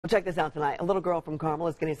Well, check this out tonight. A little girl from Carmel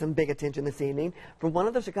is getting some big attention this evening from one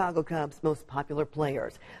of the Chicago Cubs' most popular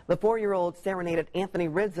players. The 4-year-old serenaded Anthony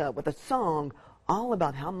Rizzo with a song all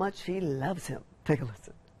about how much she loves him. Take a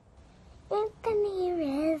listen. Anthony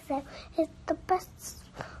Rizzo is the best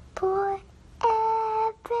boy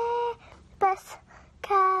ever, best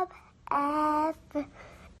Cub ever.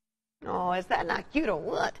 Oh, is that not cute or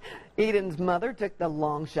what? Eden's mother took the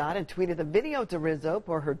long shot and tweeted a video to Rizzo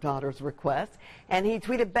for her daughter's request, and he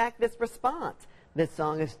tweeted back this response. This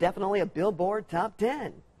song is definitely a Billboard Top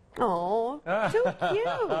 10. Oh, too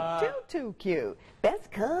cute. Too cute.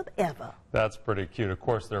 Best Cub ever. That's pretty cute. Of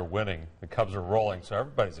course, they're winning. The Cubs are rolling, so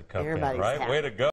everybody's a Cub fan, right? Happy. Way to go.